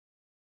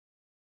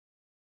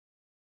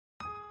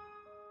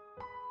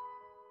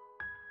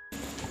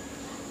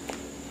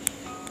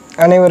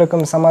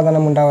அனைவருக்கும்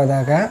சமாதானம்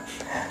உண்டாவதாக.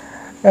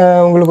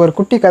 உங்களுக்கு ஒரு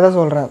குட்டி கதை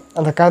சொல்கிறேன்.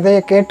 அந்த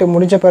கதையை கேட்டு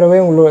முடிஞ்ச பிறவே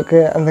உங்களுக்கு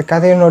அந்த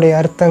கதையினுடைய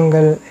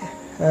அர்த்தங்கள்,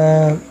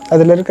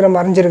 அதில் இருக்கிற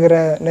மறைஞ்சிருக்கிற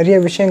நிறைய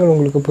விஷயங்கள்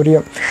உங்களுக்கு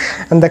புரியும்.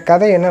 அந்த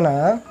கதை என்னென்னா,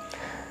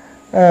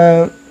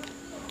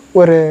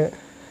 ஒரு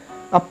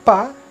அப்பா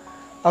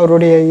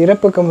அவருடைய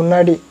இறப்புக்கு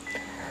முன்னாடி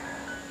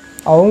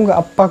அவங்க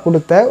அப்பா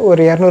கொடுத்த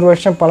ஒரு 200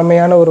 வருஷம்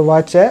பழமையான ஒரு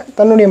வாட்சை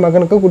தன்னுடைய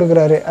மகனுக்கு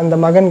கொடுக்குறாரு. அந்த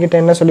மகன்கிட்ட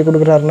என்ன சொல்லி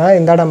கொடுக்குறாருன்னா,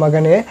 இந்தாடா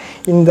மகனே,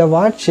 இந்த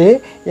வாட்சு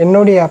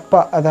என்னுடைய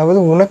அப்பா, அதாவது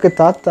உனக்கு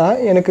தாத்தா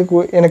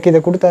எனக்கு இதை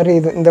கொடுத்தாரு.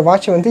 இந்த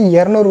வாட்சு வந்து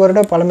 200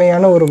 வருட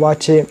பழமையான ஒரு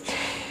வாட்சு.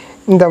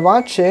 இந்த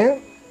வாட்சு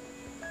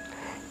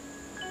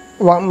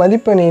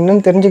மதிப்பை நீ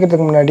இன்னும்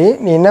தெரிஞ்சுக்கிறதுக்கு முன்னாடி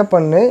நீ என்ன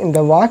பண்ணு,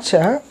 இந்த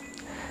வாட்சை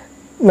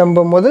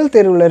நம்ம முதல்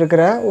தெருவில்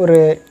இருக்கிற ஒரு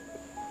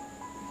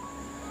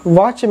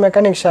வாட்ச்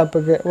மெக்கானிக்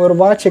ஷாப்புக்கு, ஒரு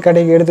வாட்ச்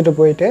கடைக்கு எடுத்துகிட்டு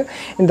போயிட்டு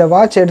இந்த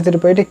வாட்ச்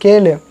எடுத்துகிட்டு போயிட்டு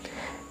கேளு,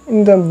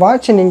 இந்த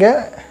வாட்ச் நீங்கள்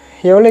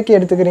எவ்வளோக்கு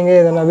எடுத்துக்கிறீங்க,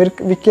 இதை நான்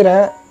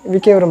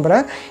விற்க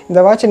விரும்புகிறேன்,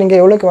 இந்த வாட்சை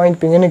நீங்கள் எவ்வளோக்கு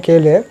வாங்கிப்பீங்கன்னு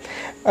கேளு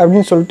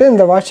அப்படின்னு சொல்லிட்டு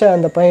இந்த வாட்சை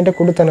அந்த பையன்கிட்ட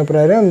கொடுத்து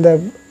அனுப்புகிறாரு. அந்த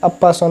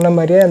அப்பா சொன்ன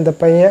மாதிரியே அந்த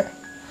பையன்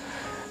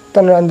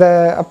அந்த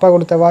அப்பா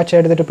கொடுத்த வாட்சை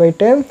எடுத்துகிட்டு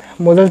போயிட்டு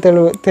முதல்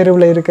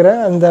தெருவில் இருக்கிற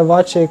அந்த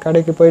வாட்ச்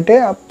கடைக்கு போயிட்டு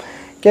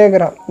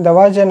கேட்குறான், இந்த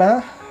வாட்சை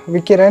நான்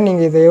விற்கிறேன்,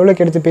 நீங்கள் இதை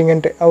எவ்வளோக்கு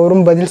எடுத்துப்பீங்கன்ட்டு.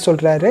 அவரும் பதில்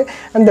சொல்கிறாரு.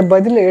 அந்த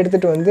பதிலை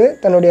எடுத்துகிட்டு வந்து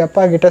தன்னுடைய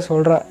அப்பா கிட்டே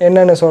சொல்கிறான்.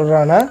 என்னென்னு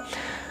சொல்கிறான்னா,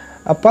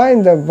 அப்பா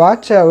இந்த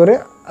வாட்சை அவர்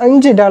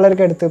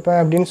 $5 எடுத்துப்பேன்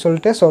அப்படின்னு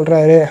சொல்லிட்டு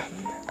சொல்கிறாரு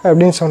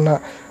அப்படின்னு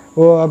சொன்னான்.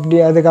 ஓ அப்படி.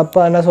 அதுக்கு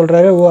அப்பா என்ன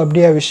சொல்கிறாரு, ஓ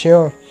அப்படியா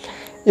விஷயம்,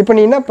 இப்போ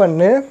நீ என்ன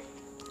பண்ணு,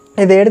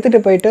 இதை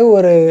எடுத்துகிட்டு போயிட்டு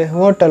ஒரு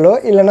ஹோட்டலோ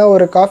இல்லைனா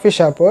ஒரு காஃபி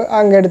ஷாப்போ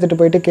அங்கே எடுத்துகிட்டு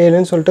போயிட்டு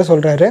கேளுன்னு சொல்லிட்டு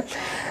சொல்கிறாரு.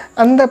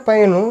 அந்த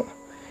பையனும்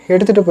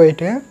எடுத்துகிட்டு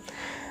போயிட்டு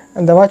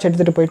அந்த வாட்ச்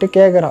எடுத்துகிட்டு போயிட்டு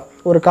கேட்குறான்,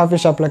 ஒரு காஃபி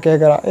ஷாப்பில்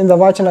கேட்குறான், இந்த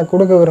வாட்சை நான்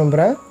கொடுக்க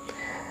விரும்புகிறேன்,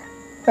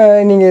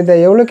 நீங்கள் இதை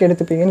எவ்வளோக்கு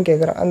எடுத்துப்பீங்கன்னு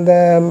கேட்குறான். அந்த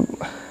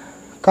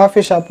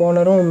காஃபி ஷாப்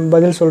ஓனரும்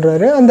பதில்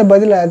சொல்கிறாரு. அந்த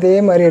பதிலை அதே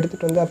மாதிரி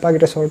எடுத்துகிட்டு வந்து அப்பா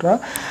கிட்டே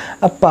சொல்கிறான்.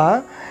 அப்பா,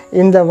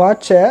 இந்த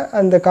வாட்சை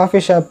அந்த காஃபி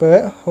ஷாப்பு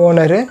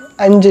ஓனரு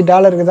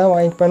 $5 தான்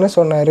வாங்கிப்பேன்னு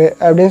சொன்னார்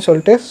அப்படின்னு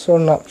சொல்லிட்டு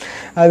சொன்னான்.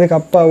 அதுக்கு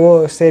அப்பா, ஓ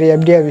சரி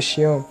அப்படியா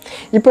விஷயம்,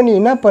 இப்போ நீ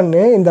என்ன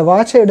பண்ணு, இந்த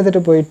வாட்சை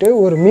எடுத்துகிட்டு போயிட்டு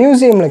ஒரு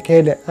மியூசியமில்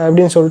கேளு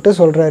அப்படின்னு சொல்லிட்டு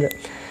சொல்கிறாரு.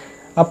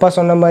 அப்பா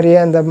சொன்ன மாதிரியே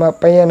அந்த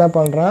பையன் என்ன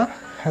பண்ணுறான்,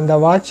 அந்த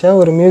வாட்சை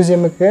ஒரு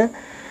மியூசியமுக்கு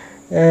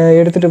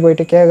எடுத்துகிட்டு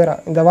போயிட்டு கேட்குறான்,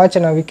 இந்த வாட்சை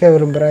நான் விற்க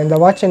விரும்புகிறேன், இந்த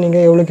வாட்சை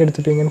நீங்கள் எவ்வளோக்கு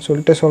எடுத்துப்பீங்கன்னு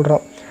சொல்லிட்டு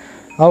சொல்கிறான்.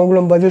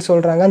 அவங்களும் பதில்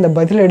சொல்கிறாங்க. அந்த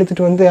பதில்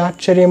எடுத்துகிட்டு வந்து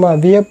ஆச்சரியமாக,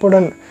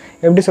 வியப்புடன்,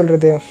 எப்படி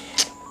சொல்கிறது,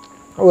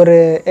 ஒரு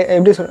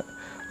எப்படி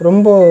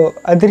ரொம்ப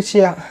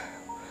அதிர்ச்சியாக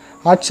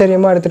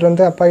ஆச்சரியமாக எடுத்துகிட்டு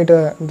வந்து அப்பா கிட்ட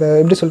இந்த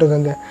எப்படி சொல்கிறது,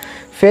 அந்த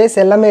ஃபேஸ்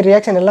எல்லாமே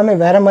ரியாக்ஷன் எல்லாமே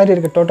வேறு மாதிரி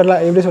இருக்குது.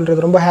 டோட்டலாக எப்படி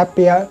சொல்கிறது, ரொம்ப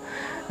ஹாப்பியாக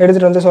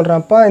எடுத்துகிட்டு வந்து சொல்கிறேன்.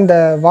 அப்பா, இந்த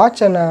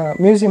வாட்சை நான்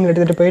மியூசியமில்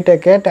எடுத்துகிட்டு போயிட்டு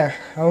கேட்டேன்,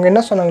 அவங்க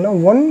என்ன சொன்னாங்கன்னா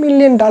 $1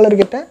 மில்லியன்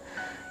கிட்ட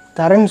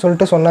தரேன்னு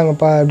சொல்லிட்டு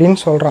சொன்னாங்கப்பா அப்படின்னு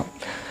சொல்கிறான்.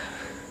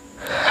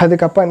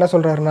 அதுக்கப்பா என்ன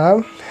சொல்கிறாருன்னா,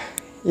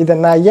 இதை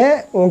நான் ஏன்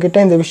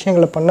உங்ககிட்ட இந்த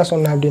விஷயங்களை பண்ண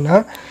சொன்னேன் அப்படின்னா,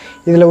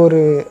 இதில் ஒரு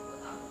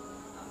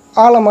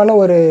ஆழமான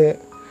ஒரு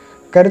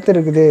கருத்து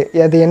இருக்குது.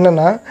 அது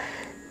என்னென்னா,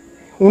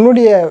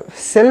 உன்னுடைய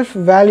செல்ஃப்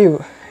வேல்யூ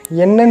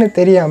என்னன்னு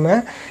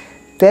தெரியாமல்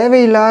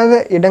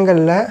தேவையில்லாத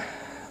இடங்களில்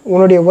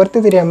உன்னுடைய ஒர்த்து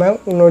தெரியாமல்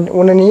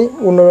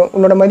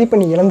உன்னோட மதிப்பை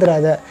நீ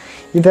இழந்துடாத.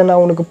 இதை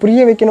நான் உனக்கு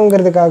புரிய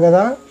வைக்கணுங்கிறதுக்காக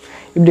தான்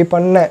இப்படி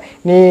பண்ணேன்.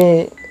 நீ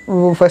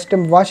ஃபஸ்ட்டு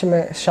வாட்ச்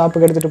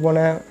ஷாப்புக்கு எடுத்துகிட்டு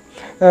போனேன்,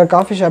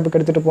 காஃபி ஷாப்புக்கு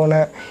எடுத்துகிட்டு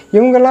போனேன்,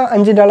 இவங்கெல்லாம்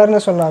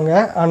 $5 சொன்னாங்க.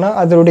 ஆனால்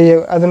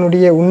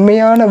அதனுடைய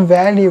உண்மையான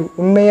வேல்யூ,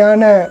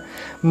 உண்மையான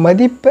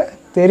மதிப்பை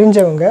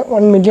தெரிஞ்சவங்க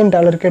 $1 மில்லியன்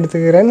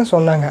எடுத்துக்கிறேன்னு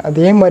சொன்னாங்க.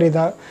 அதே மாதிரி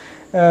தான்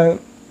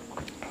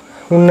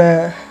உன்னை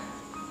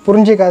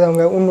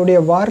புரிஞ்சிக்காதவங்க, உன்னுடைய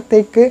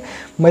வார்த்தைக்கு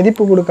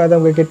மதிப்பு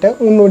கொடுக்காதவங்க கிட்ட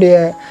உன்னுடைய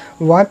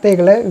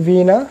வார்த்தைகளை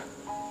வீணாக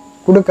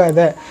கொடுக்காத.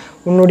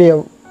 உன்னுடைய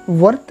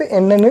ஒர்த்து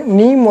என்னன்னு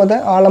நீ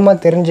ஆழமாக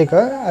தெரிஞ்சுக்க,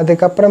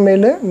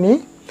 அதுக்கப்புறமேலு நீ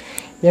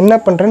என்ன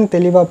பண்ணுறன்னு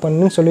தெளிவாக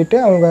பண்ணுன்னு சொல்லிவிட்டு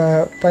அவங்க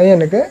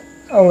பையனுக்கு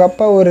அவங்க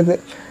அப்பா ஒரு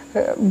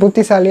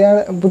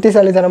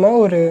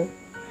புத்திசாலித்தனமாக ஒரு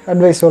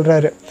அட்வைஸ்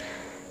சொல்கிறாரு.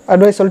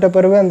 அட்வைஸ் சொல்லிட்ட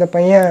பிறகு அந்த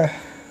பையன்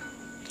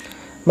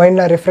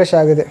மைண்ட்லாம் ரெஃப்ரெஷ்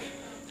ஆகுது.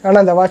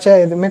 ஆனால் அந்த வாட்சை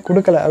எதுவுமே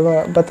கொடுக்கல,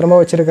 அவன் பத்திரமா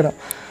வச்சுருக்கிறான்.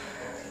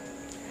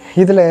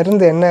 இதில்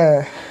இருந்து என்ன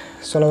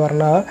சொல்ல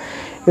வரேன்னா,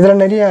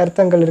 இதில் நிறைய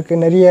அர்த்தங்கள்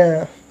இருக்குது, நிறைய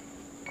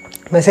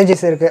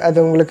மெசேஜஸ் இருக்குது. அது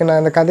உங்களுக்கு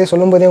நான் அந்த கதையை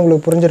சொல்லும்போதே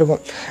உங்களுக்கு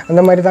புரிஞ்சிருக்கும்.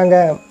 அந்த மாதிரி தாங்க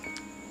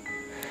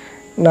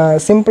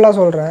நான் சிம்பிளாக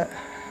சொல்கிறேன்.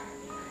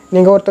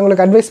 நீங்கள்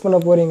ஒருத்தவங்களுக்கு அட்வைஸ் பண்ண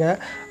போகிறீங்க,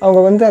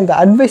 அவங்க அந்த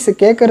அட்வைஸை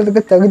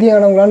கேட்குறதுக்கு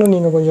தகுதியானவங்களான்னு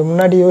நீங்கள் கொஞ்சம்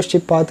முன்னாடி யோசித்து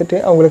பார்த்துட்டு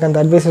அவங்களுக்கு அந்த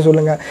அட்வைஸை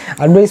சொல்லுங்கள்.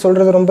 அட்வைஸ்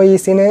சொல்கிறது ரொம்ப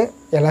ஈஸின்னு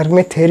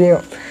எல்லாருக்குமே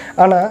தெரியும்.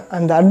 ஆனால்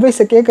அந்த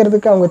அட்வைஸை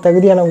கேட்குறதுக்கு அவங்க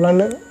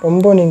தகுதியானவங்களான்னு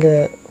ரொம்ப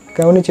நீங்கள்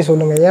கவனித்து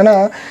சொல்லுங்கள். ஏன்னா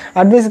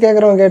அட்வைஸ்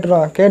கேட்குறவங்க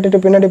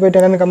கேட்டுட்டு பின்னாடி போய்ட்டு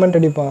என்னென்னு கமெண்ட்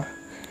அடிப்பான்,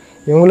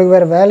 இவங்களுக்கு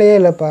வேறு வேலையே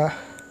இல்லைப்பா,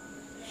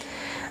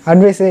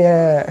 அட்வைஸு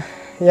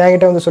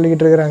என்கிட்ட வந்து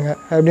சொல்லிக்கிட்டு இருக்கிறாங்க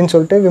அப்படின்னு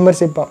சொல்லிட்டு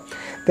விமர்சிப்பான்.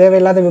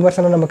 தேவையில்லாத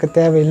விமர்சனம் நமக்கு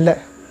தேவையில்லை.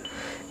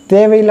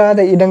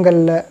 தேவையில்லாத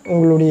இடங்களில்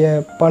உங்களுடைய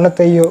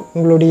பணத்தையோ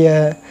உங்களுடைய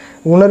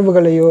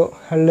உணர்வுகளையோ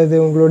அல்லது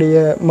உங்களுடைய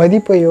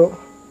மதிப்பையோ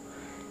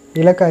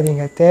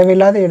இழக்காதீங்க.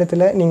 தேவையில்லாத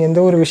இடத்துல நீங்கள் எந்த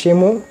ஒரு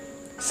விஷயமும்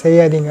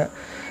செய்யாதீங்க.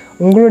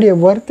 உங்களுடைய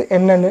ஒர்த்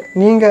என்னன்னு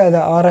நீங்கள்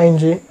அதை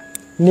ஆராய்ஞ்சு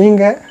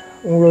நீங்கள்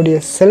உங்களுடைய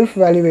செல்ஃப்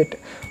வேல்யூவேட்,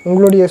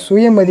 உங்களுடைய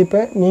சுய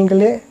மதிப்பை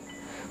நீங்களே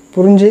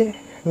புரிஞ்சு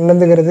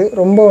நடந்துக்கிறது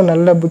ரொம்ப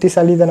நல்ல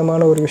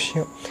புத்திசாலித்தனமான ஒரு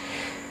விஷயம்.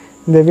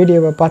 இந்த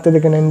வீடியோவை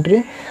பார்த்ததுக்கு நன்றி,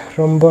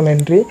 ரொம்ப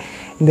நன்றி.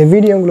 இந்த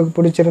வீடியோ உங்களுக்கு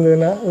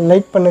பிடிச்சிருந்ததுன்னா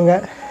லைக்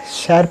பண்ணுங்கள்,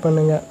 ஷேர்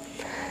பண்ணுங்கள்.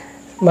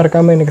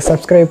 மறக்காமல் எனக்கு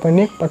சப்ஸ்கிரைப்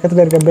பண்ணி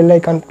பக்கத்தில் இருக்க பெல்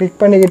ஐக்கான் கிளிக்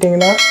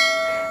பண்ணிக்கிட்டிங்கன்னா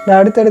நான்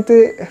அடுத்தடுத்து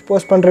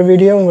போஸ்ட் பண்ணுற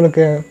வீடியோ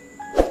உங்களுக்கு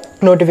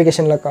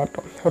நோட்டிஃபிகேஷனில்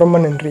காட்டும். ரொம்ப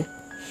நன்றி.